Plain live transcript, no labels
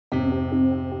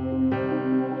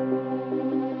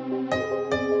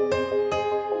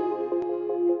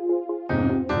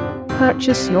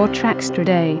Purchase your tracks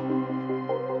today.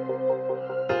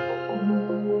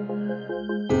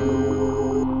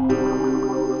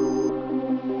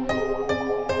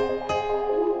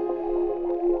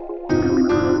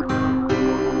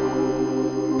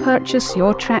 Purchase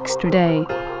your tracks today.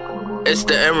 It's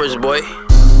TheEmiratez, boy.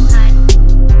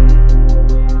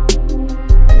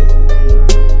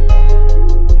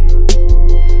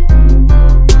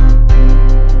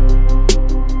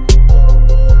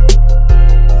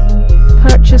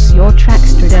 Purchase your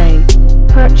tracks today.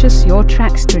 Purchase your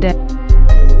tracks today.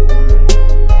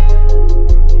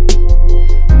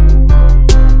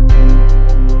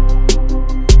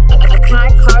 Akai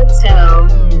Kartel.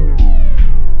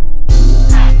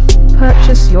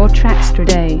 Purchase your tracks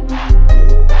today.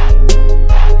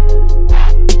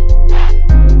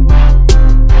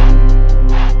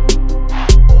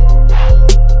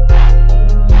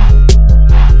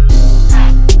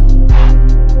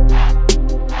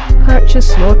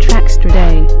 Purchase your tracks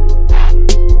today.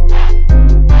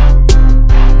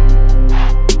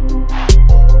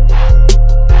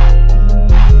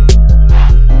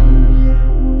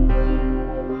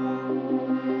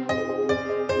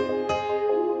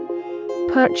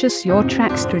 Purchase your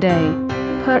tracks today.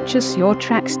 Purchase your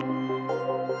tracks.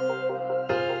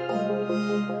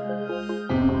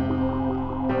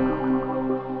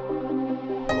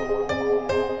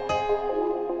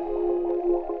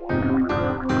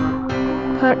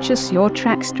 Purchase your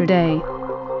tracks today.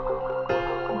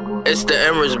 It's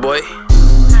TheEmiratez, boy.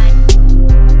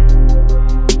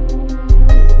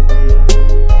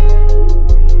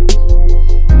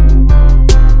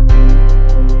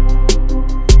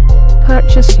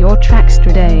 Purchase your tracks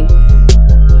today.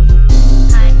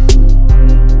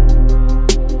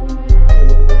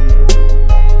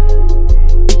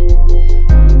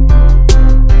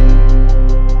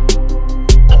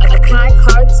 Akai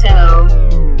Kartel.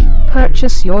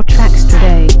 Purchase your tracks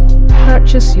today.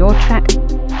 Purchase your track.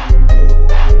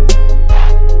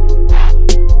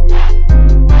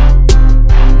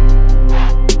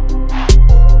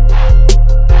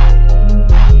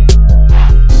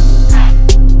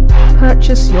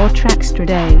 Purchase your tracks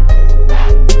today.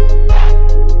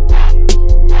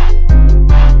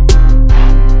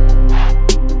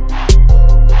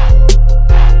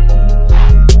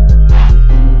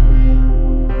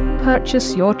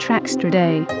 Purchase your tracks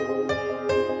today.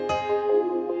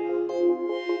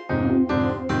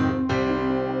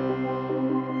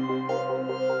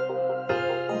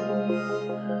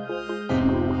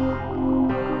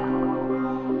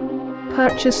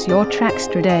 Purchase your tracks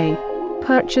today.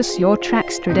 Purchase your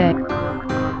tracks today.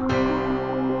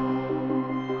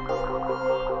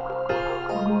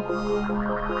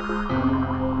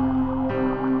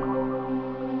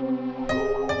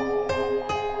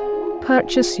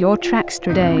 Purchase your tracks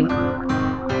today.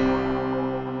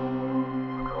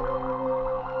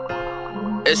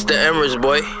 It's TheEmiratez,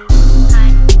 boy.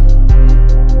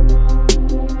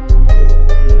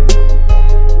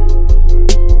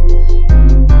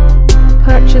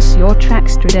 Purchase your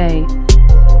tracks today.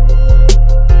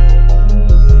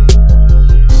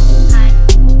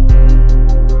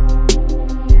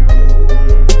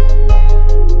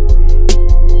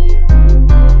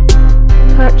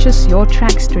 Purchase your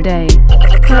tracks today.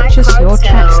 Purchase your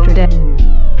tracks today.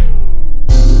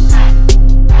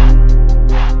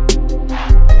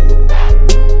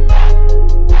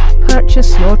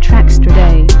 Purchase your tracks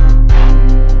today.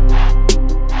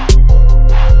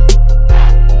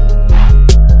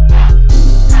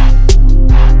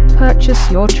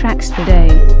 Purchase your tracks today.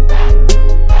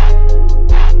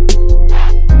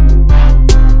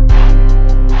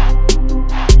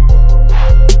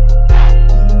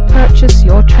 Purchase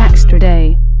your tracks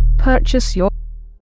today. Purchase your